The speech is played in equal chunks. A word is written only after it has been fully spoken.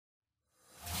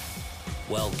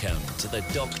Welcome to the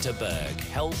Dr. Berg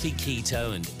Healthy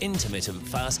Keto and Intermittent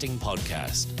Fasting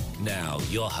Podcast. Now,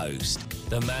 your host,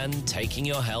 the man taking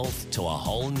your health to a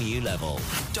whole new level,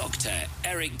 Dr.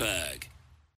 Eric Berg.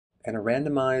 In a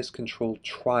randomized controlled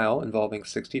trial involving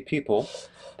 60 people,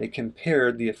 they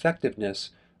compared the effectiveness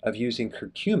of using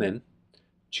curcumin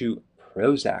to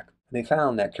Prozac. And they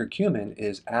found that curcumin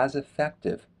is as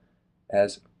effective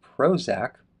as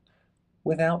Prozac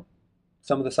without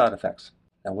some of the side effects.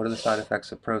 Now, what are the side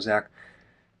effects of Prozac?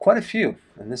 Quite a few,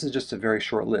 and this is just a very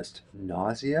short list.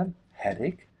 Nausea,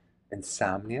 headache,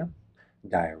 insomnia,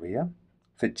 diarrhea,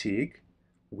 fatigue,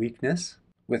 weakness,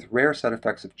 with rare side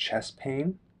effects of chest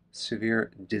pain,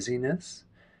 severe dizziness,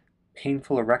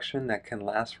 painful erection that can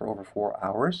last for over 4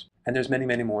 hours, and there's many,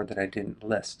 many more that I didn't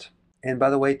list. And by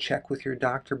the way, check with your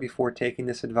doctor before taking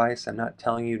this advice. I'm not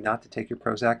telling you not to take your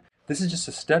Prozac. This is just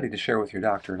a study to share with your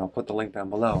doctor, and I'll put the link down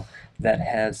below, that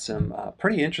has some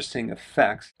pretty interesting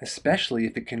effects, especially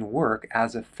if it can work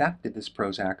as effective as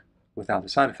Prozac without the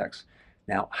side effects.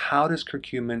 Now, how does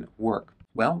curcumin work?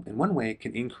 Well, in one way, it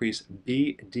can increase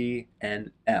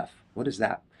BDNF. What is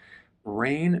that?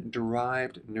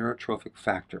 Brain-derived neurotrophic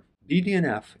factor.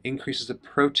 BDNF increases a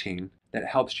protein that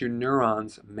helps your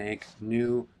neurons make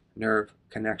new nerve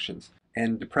connections.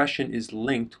 And depression is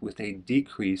linked with a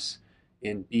decrease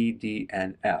in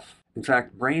BDNF. In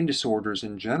fact, brain disorders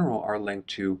in general are linked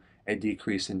to a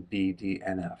decrease in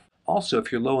BDNF. Also,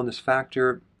 if you're low on this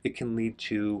factor, it can lead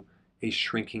to a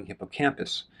shrinking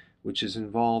hippocampus, which is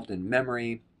involved in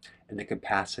memory and the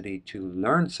capacity to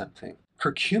learn something.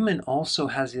 Curcumin also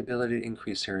has the ability to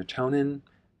increase serotonin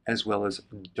as well as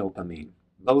dopamine,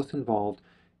 both involved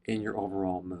in your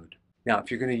overall mood. Now, if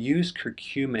you're going to use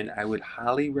curcumin, I would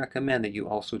highly recommend that you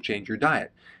also change your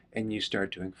diet and you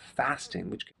start doing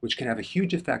fasting, which can have a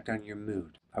huge effect on your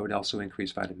mood. I would also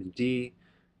increase vitamin D,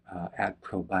 add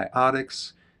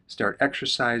probiotics, start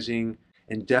exercising,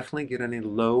 and definitely get on a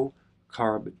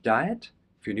low-carb diet.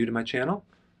 If you're new to my channel,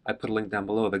 I put a link down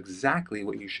below of exactly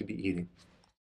what you should be eating.